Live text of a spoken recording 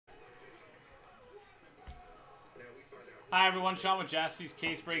Hi everyone, Sean with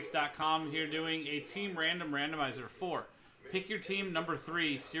JaspysCaseBreaks.com here doing a team random randomizer for Pick Your Team number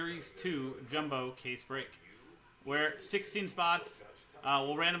 3 Series 2 Jumbo Case Break, where 16 spots,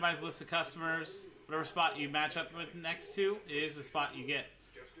 we'll randomize a list of customers. Whatever spot you match up with next to is the spot you get.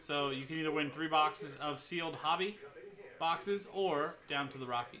 So you can either win 3 boxes of sealed hobby boxes or down to the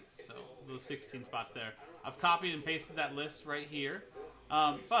Rockies. So those 16 spots there. I've copied and pasted that list right here.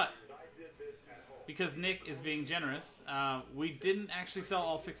 But because Nick is being generous, we didn't actually sell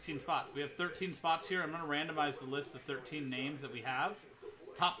all 16 spots. We have 13 spots here. I'm going to randomize the list of 13 names that we have.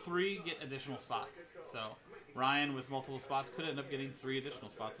 Top 3 get additional spots. So Ryan with multiple spots could end up getting 3 additional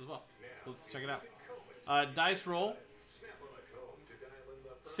spots as well. So let's check it out. Dice roll.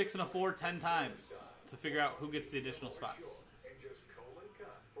 6 and a 4, 10 times to figure out who gets the additional spots.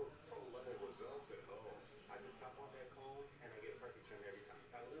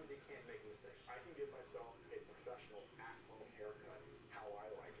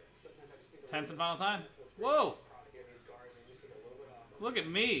 Tenth and final time. Whoa! Look at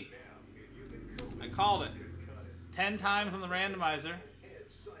me. I called it. 10 times on the randomizer.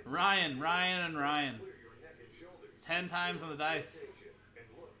 Ryan, and Ryan. 10 times on the dice.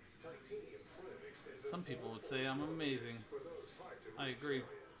 Some people would say I'm amazing. I agree.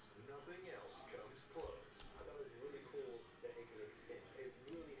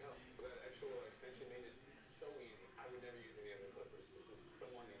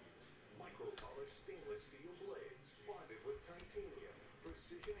 Stainless steel blades bonded with titanium,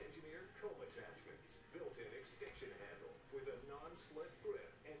 precision engineered comb attachments, built-in extension handle with a non-slip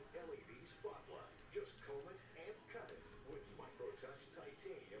grip and LED spotlight. Just comb it and cut it with micro-touch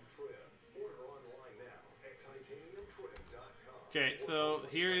titanium trim. Order online now at titaniumtrim.com. Okay, so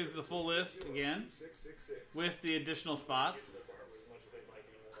here is the full list again with the additional spots.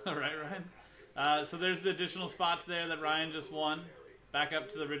 All right, Ryan. So there's the additional spots there that Ryan just won. Back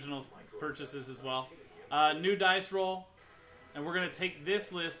up to the original purchases as well. New dice roll, and we're going to take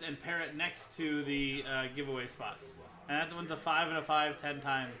this list and pair it next to the giveaway spots. And that one's a 5 and a 5, 10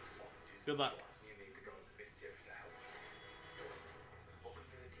 times. Good luck.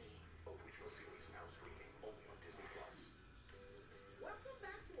 Welcome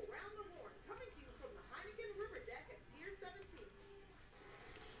back to Around the Horn, coming to you from the Heineken River Deck at Pier 17.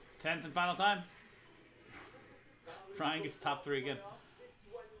 10th and final time. Ryan gets top 3 again.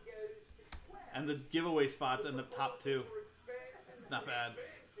 And the giveaway spots end up top 2. It's not bad.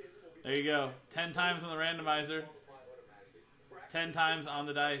 There you go. 10 times on the randomizer. 10 times on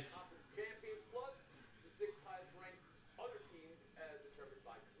the dice.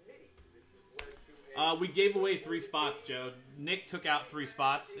 We gave away 3 spots, Joe. Nick took out 3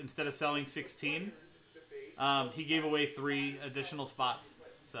 spots instead of selling 16. He gave away 3 additional spots.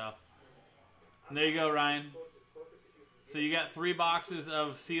 So, and there you go, Ryan. So you got 3 boxes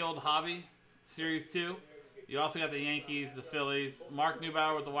of sealed hobby. Series 2. You also got the Yankees, the Phillies, Mark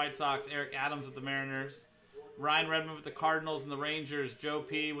Neubauer with the White Sox, Eric Adams with the Mariners, Ryan Redmond with the Cardinals and the Rangers, Joe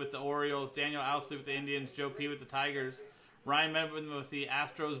P with the Orioles, Daniel Ousley with the Indians, Joe P with the Tigers, Ryan Redmond with the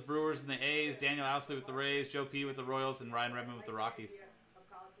Astros, Brewers, and the A's, Daniel Ousley with the Rays, Joe P with the Royals, and Ryan Redmond with the Rockies.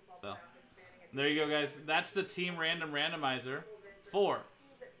 So, there you go, guys. That's the team random randomizer for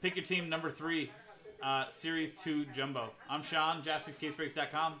Pick Your Team number 3, Series 2 Jumbo. I'm Sean,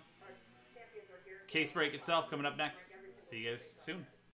 JaspysCaseBreaks.com. Case break itself coming up next. See you guys soon.